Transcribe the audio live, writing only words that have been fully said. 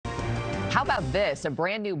How about this? A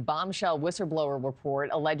brand new bombshell whistleblower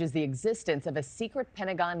report alleges the existence of a secret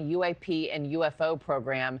Pentagon UAP and UFO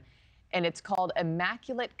program, and it's called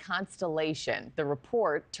Immaculate Constellation. The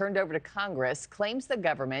report, turned over to Congress, claims the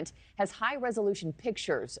government has high-resolution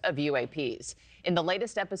pictures of UAPs. In the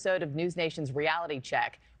latest episode of NewsNation's Reality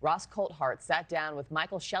Check, Ross Coulthart sat down with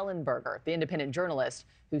Michael Shellenberger, the independent journalist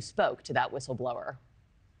who spoke to that whistleblower.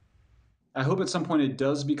 I hope at some point it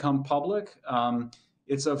does become public.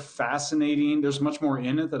 It's a fascinating, there's much more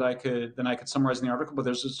in it than I could summarize in the article, but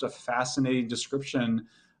there's just a fascinating description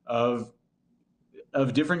of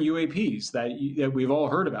different UAPs that we've all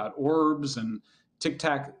heard about, orbs and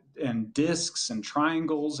tic-tac and discs and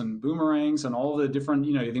triangles and boomerangs and all the different,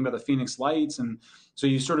 you think about the Phoenix Lights. And so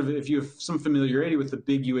you sort of, if you have some familiarity with the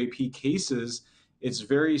big UAP cases, it's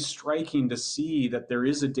very striking to see that there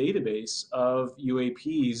is a database of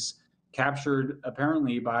UAPs captured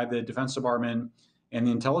apparently by the Defense Department and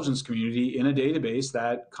the intelligence community in a database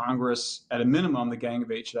that Congress, at a minimum, the Gang of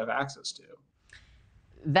Eight should have access to.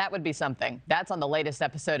 That would be something. That's on the latest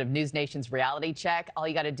episode of NewsNation's Reality Check. All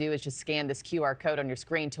you got to do is just scan this QR code on your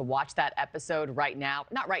screen to watch that episode right now.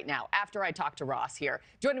 Not right now, after I talk to Ross here.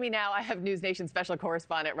 Joining me now, I have NewsNation special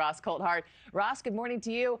correspondent Ross Coulthart. Ross, good morning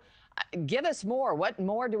to you. Give us more. What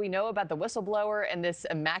more do we know about the whistleblower and this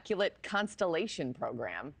Immaculate Constellation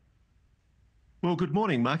program? Well, good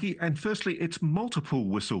morning, Markie. And firstly, it's multiple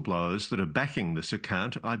whistleblowers that are backing this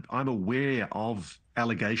account. I'm aware of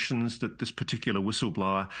allegations that this particular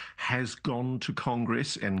whistleblower has gone to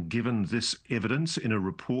Congress and given this evidence in a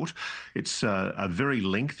report. It's a very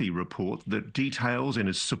lengthy report that details and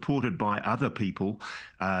is supported by other people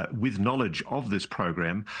with knowledge of this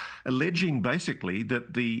program, alleging basically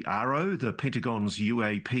that the RO, the Pentagon's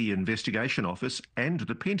UAP investigation office, and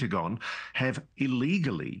the Pentagon have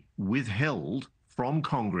illegally withheld from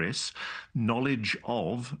Congress knowledge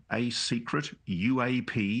of a secret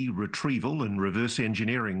UAP retrieval and reverse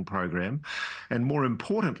engineering program, and more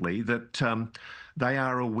importantly, that they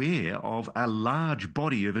are aware of a large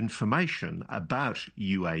body of information about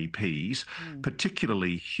UAPs,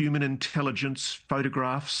 particularly human intelligence,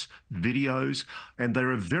 photographs, videos, and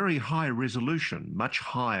they're a very high resolution, much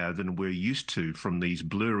higher than we're used to from these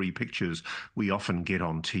blurry pictures we often get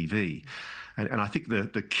on TV. And I think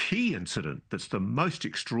the key incident that's the most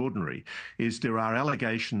extraordinary is there are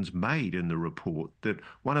allegations made in the report that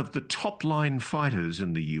one of the top-line fighters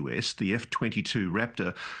in the US, the F-22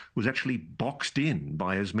 Raptor, was actually boxed in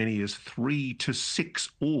by as many as 3 to 6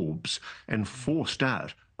 orbs and forced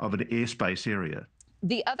out of an airspace area.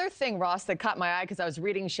 The other thing, Ross, that caught my eye because I was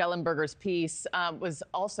reading Shellenberger's piece was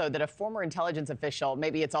also that a former intelligence official,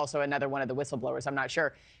 maybe it's also another one of the whistleblowers, I'm not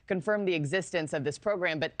sure, confirmed the existence of this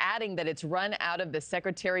program, but adding that it's run out of the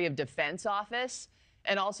Secretary of Defense office,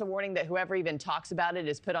 and also warning that whoever even talks about it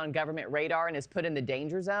is put on government radar and is put in the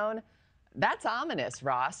danger zone. That's ominous,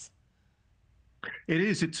 Ross. It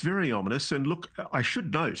is. It's very ominous. And look, I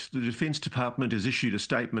should note the Defense Department has issued a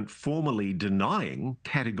statement formally denying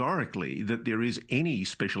categorically that there is any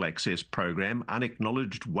special access program,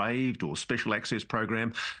 unacknowledged, waived, or special access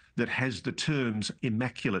program that has the terms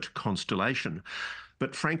Immaculate Constellation.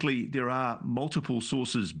 But frankly, there are multiple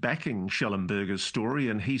sources backing Shellenberger's story,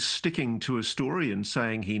 and he's sticking to a story and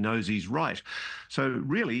saying he knows he's right. So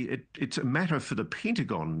really, it's a matter for the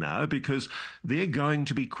Pentagon now, because they're going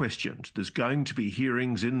to be questioned. There's going to be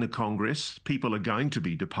hearings in the Congress. People are going to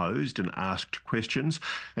be deposed and asked questions.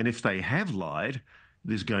 And if they have lied,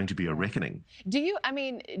 there's going to be a reckoning. Do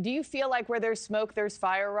you feel like where there's smoke, there's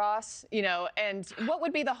fire, Ross? And what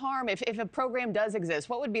would be the harm if a program does exist?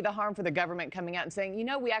 What would be the harm for the government coming out and saying,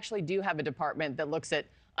 we actually do have a department that looks at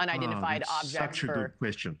unidentified objects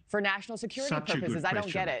for national security purposes? I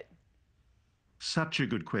don't get it. Such a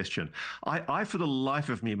good question. I, for the life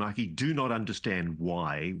of me, Markie, do not understand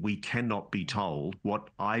why we cannot be told what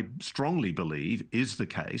I strongly believe is the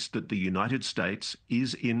case, that the United States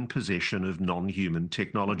is in possession of non-human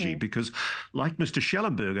technology. Because, like Mr.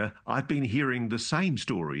 Shellenberger, I've been hearing the same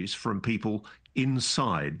stories from people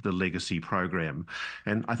inside the legacy program.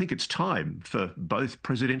 And I think it's time for both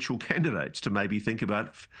presidential candidates to maybe think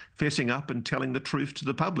about fessing up and telling the truth to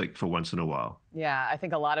the public for once in a while. Yeah, I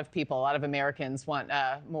think a lot of people, a lot of Americans want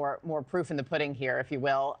more proof in the pudding here, if you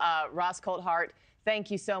will. Ross Coulthart, thank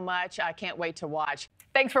you so much. I can't wait to watch.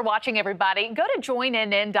 Thanks for watching, everybody. Go to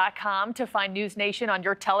joinnn.com to find NewsNation on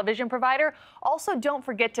your television provider. Also, don't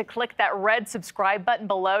forget to click that red subscribe button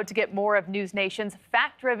below to get more of NewsNation's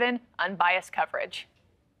fact-driven, unbiased coverage.